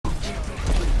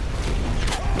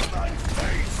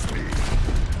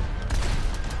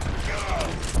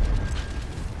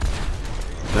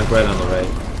right on the right.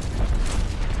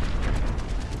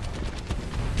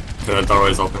 The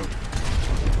doorway's open.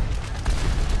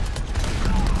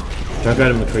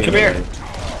 Junkrat and McCree. Come here.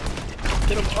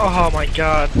 Get him. Oh my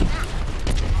god.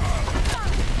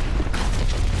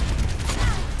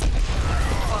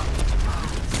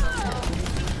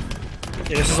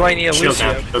 Yeah, this is why you need a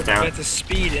Lucio. That's a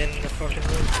speed in the fucking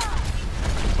room.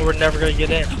 Or we're never gonna get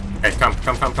in. Hey, come in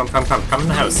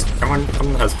the house. Come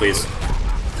in the house, please.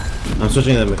 I'm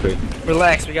switching to McCree.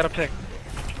 Relax, we gotta pick.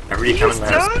 Everybody come in the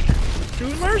house.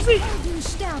 Dude, mercy!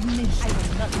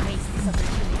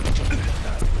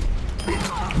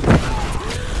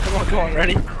 Come on,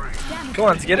 ready? Come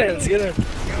on, let's get in,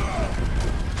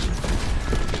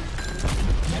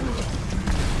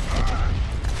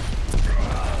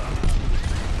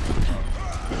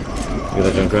 Get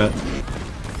that Junkrat.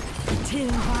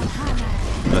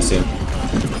 I see him.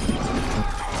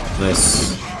 Nice.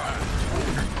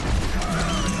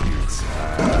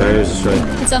 Barrier's destroyed.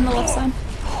 It's on the left side.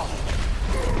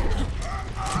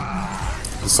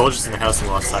 The soldiers in the house on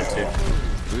the left side too.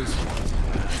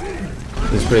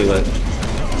 He's pretty lit.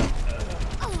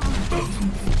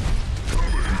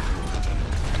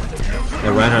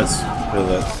 Yeah, Reinhardt's pretty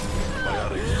lit.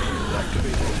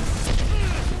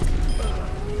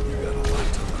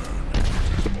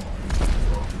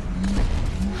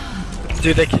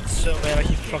 Dude, that kid's so mad, I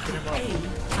keep fucking him up.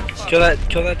 Kill that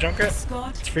Junkrat.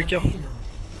 It's free kill.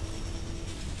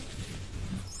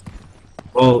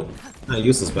 Well, not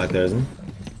useless back there, isn't he?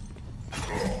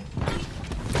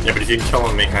 Yeah, but if you can kill him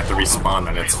and make him have to respawn,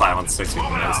 then it's 5 on 6, you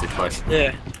can obviously push.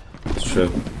 Yeah. It's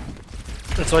true.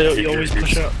 That's why you always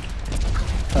push up.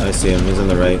 I see him, he's on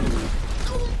the right.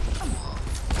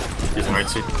 He's on the right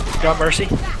too. Got mercy.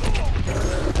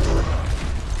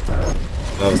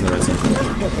 That was on the right side.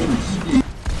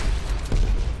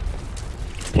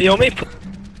 Heal me.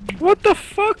 What the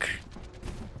fuck?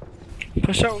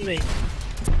 Push out with me.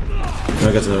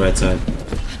 Now get to the right side.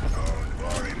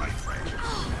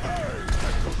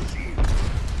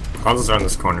 Consoles are in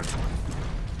this corner.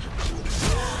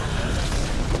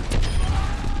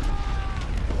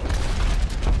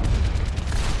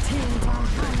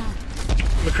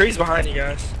 McCree's behind you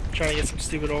guys. I'm trying to get some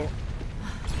stupid ult.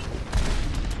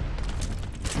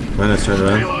 Reinhardt's turned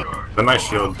around. Then my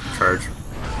shield charge.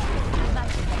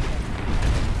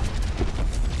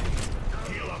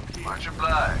 Much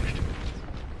obliged.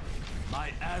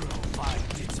 My arrow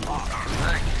finds its mark.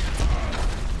 Thank you.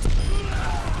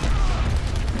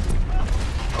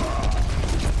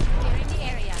 You're in the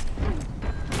area.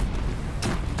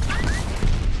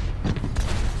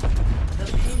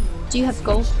 Do you have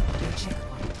gold?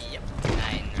 Yep.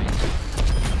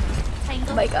 9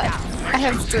 Oh my god. I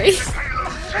have 3.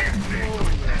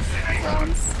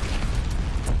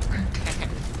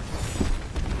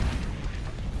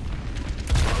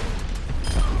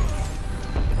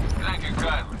 Thank you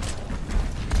kindly.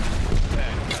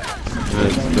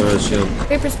 Alright, go to the shield.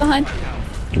 Reaper's behind.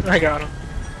 I got him.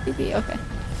 BB, okay.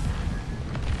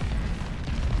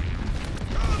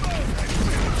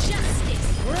 Justice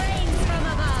reigns from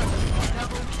above.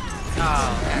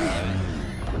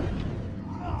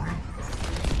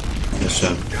 Nice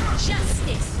shot.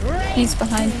 Justice reigns. He's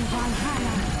behind.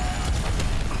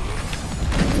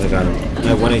 I got him. I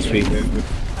have 1 HP.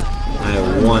 I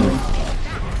have 1.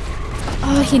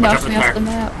 Oh, he knocked me off the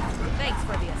map. Thanks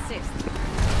for the assist.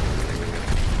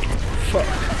 Fuck.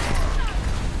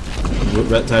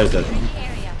 Red tire's dead. In the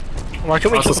area. Why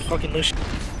can't we kill the fucking Lucian?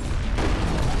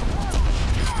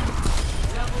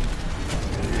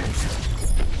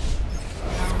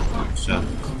 Shot.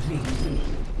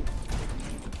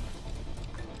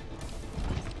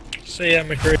 So yeah,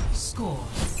 McCree. Score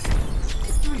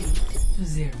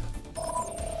 3-0.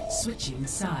 Switching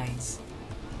sides.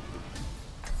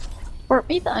 Weren't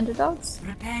we the underdogs?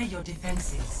 Prepare your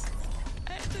defenses.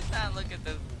 I did not look at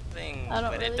the thing, I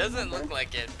don't but really it doesn't remember. look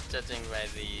like it, judging by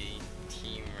the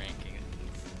team rankings.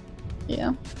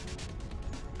 Yeah.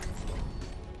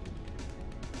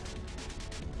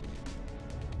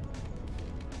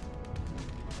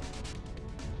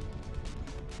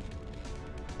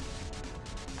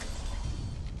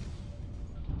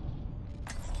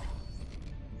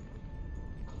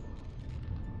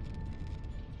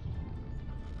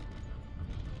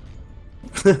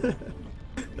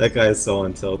 That guy is so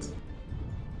on tilt.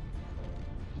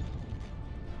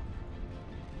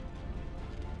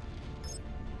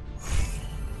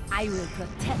 I will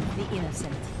protect the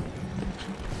innocent.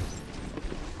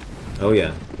 Oh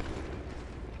yeah.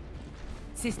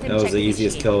 System That was check the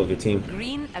easiest initiated. kill of your team.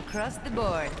 Green across the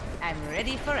board. I'm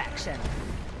ready for action.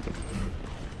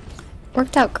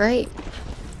 Worked out great.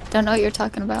 Don't know what you're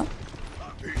talking about.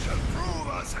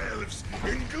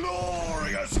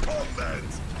 Inglorious combat!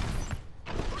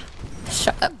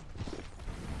 Shut up.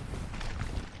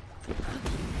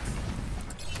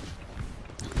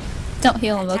 Don't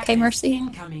heal him, okay, Mercy?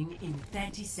 Incoming in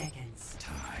 30 seconds.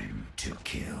 Time to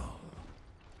kill.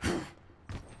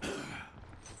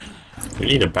 You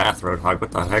need a bath, Roadhog.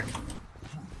 What the heck?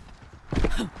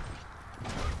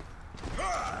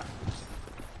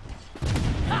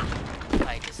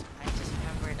 I just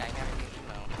remembered I got a new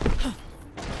emote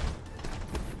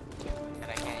that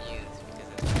I can't use because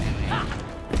it's anyway.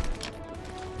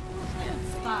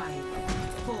 5,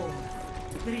 4,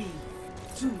 3,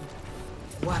 2,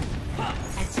 1.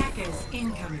 Attackers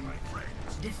incoming.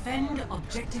 Defend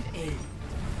objective A.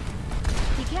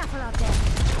 Be careful out there.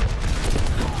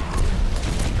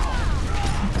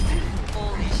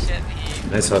 Holy shit, he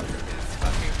Nice hook. this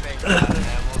fucking thing. I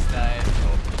almost died.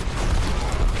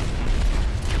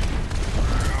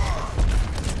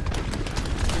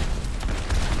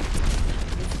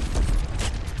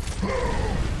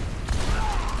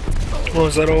 What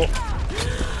was that ult?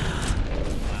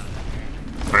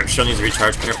 Alright, she'll need to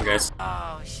recharge. Careful, guys.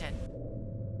 Oh shit.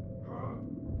 Oh,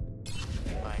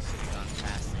 I should have gone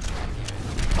faster.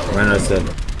 Reinhardt's dead.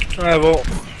 I have ult.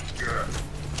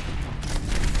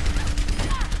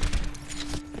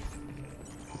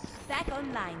 Back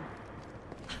online.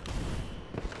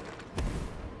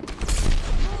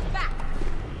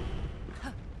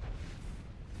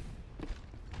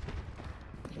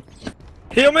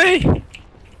 Heal me!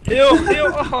 Heal!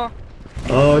 Oh.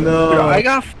 Oh no! Bro, I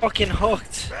got fucking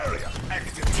hooked.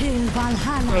 Till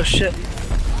Valhalla. Oh shit.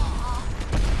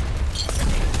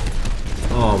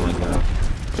 Oh my god.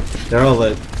 They're all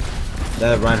lit.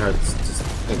 That Reinhardt's just.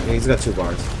 Like, he's got 2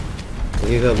 bars.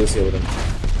 You got Lucio with him.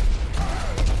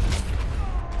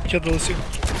 Killed the Lucio.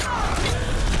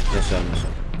 Nice shot, nice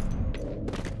shot.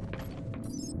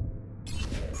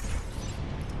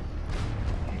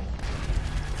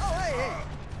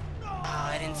 Oh,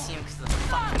 I didn't see him because of the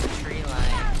fucking tree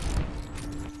line.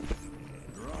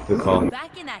 Good call.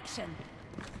 Back in action.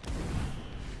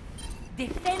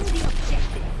 Defend the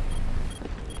objective.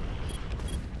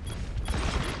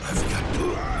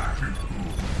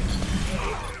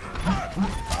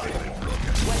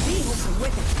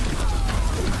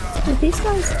 These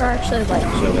guys are actually like.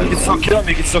 You can still kill him,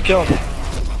 you can still kill him.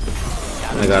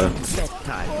 I got him.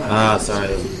 Ah, sorry.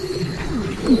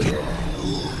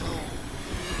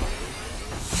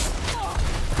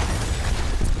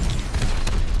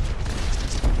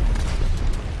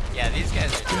 Yeah, these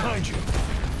guys are Behind you.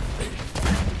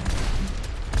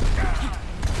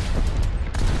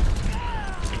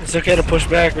 It's okay to push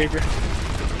back, Reaper.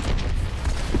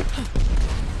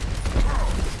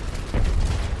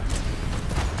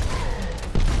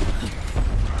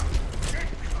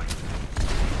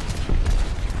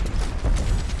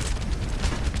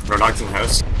 Roadhog's in the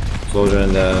house. Soldier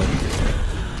in the.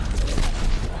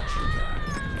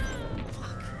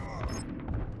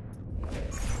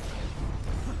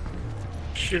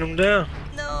 Shoot him down.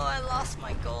 No, I lost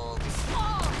my gold.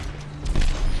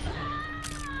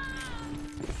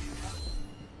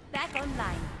 Back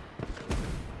online.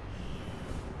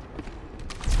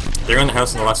 They're in the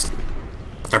house on the left.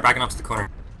 They're backing up to the corner.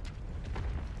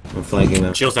 I'm flanking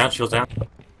them. Shields down, shields down.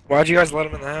 Why'd you guys let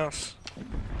him in the house?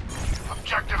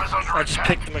 Objective is under I just attack.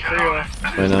 picked the McCree off.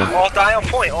 Right now. All die on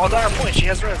point, all die on point. She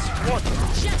has res. Come on.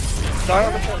 Die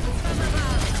on the point.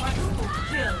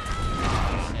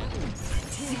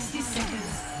 60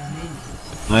 seconds remaining.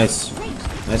 Nice.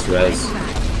 Nice res.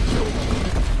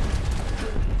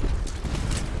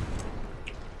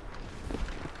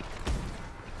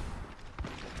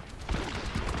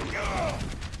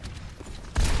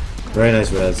 Very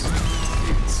nice res.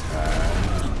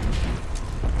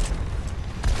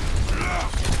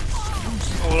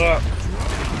 Hold up.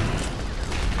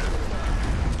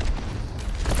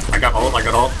 I got ult, I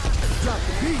got ult.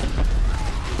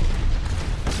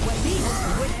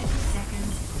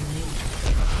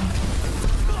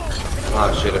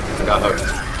 Oh shit, I got hooked.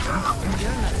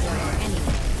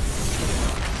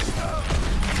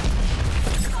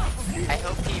 I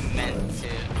hope he meant to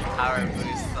power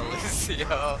boost the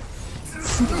Lucio.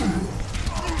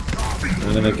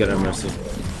 I'm gonna get her Mercy.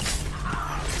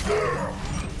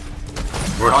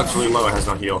 Roadhog's really low, it has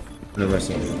no heal. No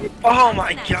Mercy. Oh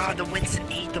my god, the Winston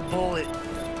ate the bullet.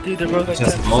 Dude, the road like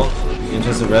Just that. ult? You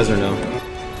just a res or no?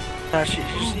 Nah,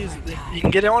 you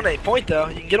can get on a point though.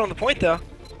 You can get on the point though.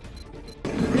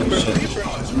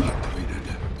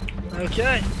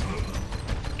 Okay.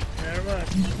 Never mind.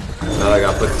 Now I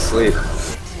got put to sleep.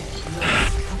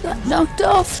 Got knocked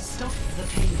off. Stop the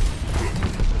pain.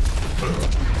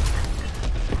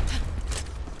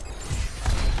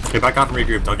 Get back off and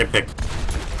regroup, don't get picked.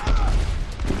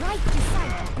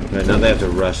 Right, now they have to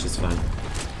rush, it's fine.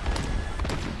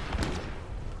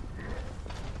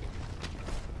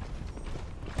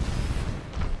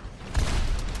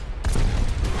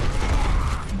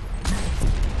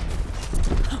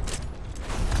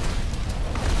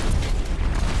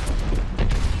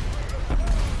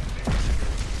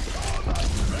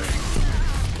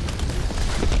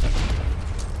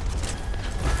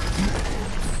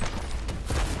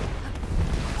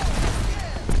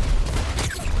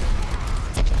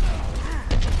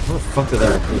 What the fuck did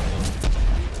that recruit?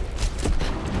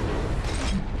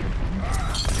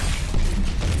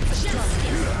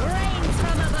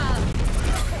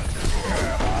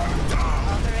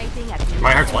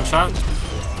 My heart's one shot.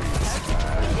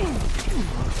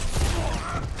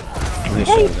 Nice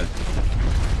shot there.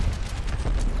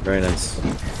 Very nice.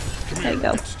 There you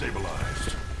go.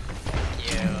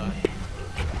 Yeah.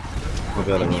 We'll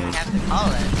go the other You way. have to call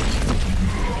it.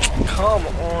 Come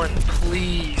on,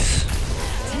 please.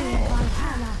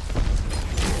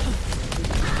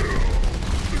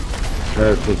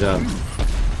 Very good job.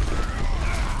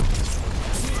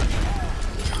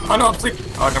 Oh no, I'm asleep.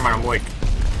 Oh, never mind, I'm awake.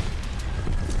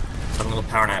 Got a little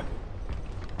power nap.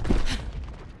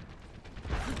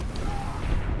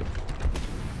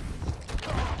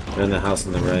 They're in the house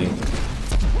in the rain.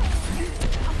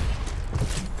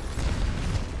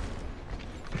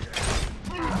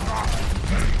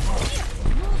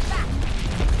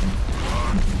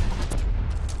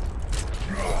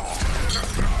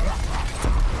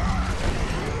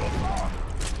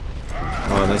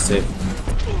 Oh, nice save.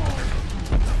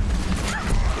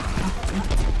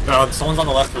 No, someone's on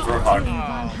the left with Roadhog.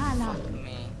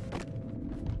 Me.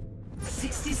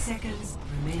 60 seconds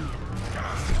remaining.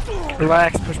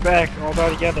 Relax, push back, all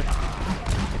die together.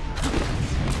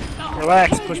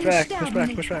 Relax, push back, push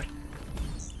back, push back.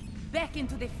 Back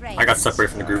into the fray. I got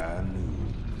separated from the group.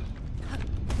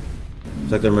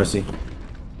 Protect their mercy.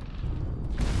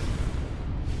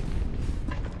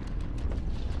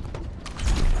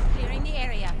 Clearing the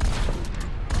area.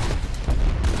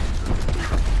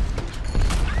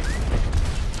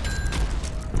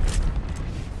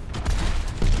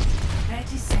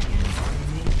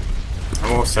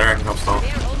 I'm almost there, I can help stall.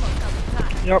 They're almost out of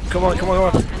time. Yup, come on, come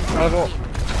on, come on. Out of ult.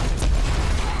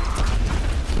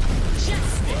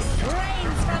 Justice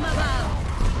reigns from above.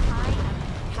 I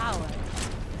am power.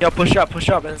 Yo, push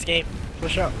up in this game.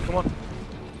 Push up, come on.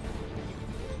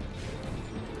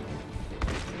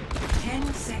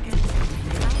 10 seconds.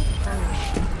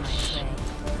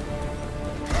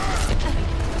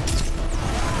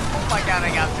 Oh my god, I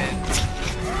got pinned.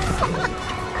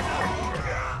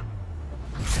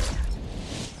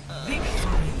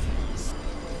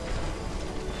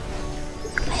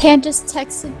 Han just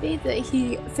texted me that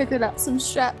he figured out some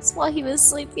straps while he was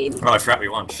sleeping. Oh, I forgot we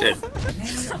won. Shit.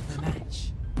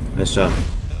 Nice job.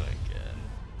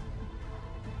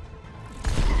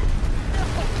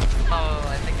 Oh,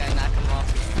 I think I knocked him off.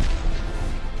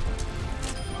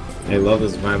 I love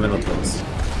those environmental pills.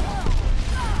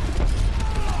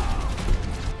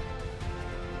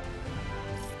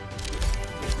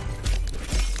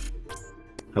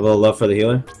 Have a little love for the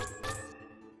healer?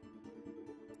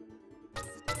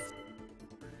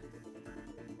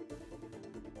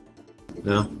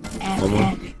 No? One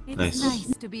more? It's Nice.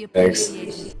 to be Thanks.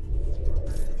 appreciated.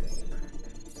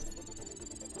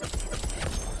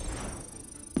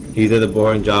 He did a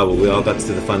boring job, but we all got to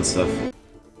do the fun stuff.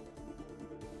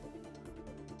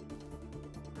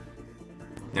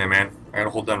 Yeah, man. I gotta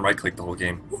hold down right click the whole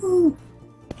game. Good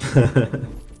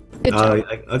job.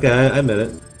 Okay, I admit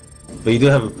it. But you do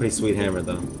have a pretty sweet hammer,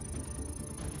 though.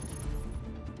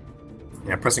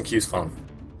 Yeah, pressing Q is fun.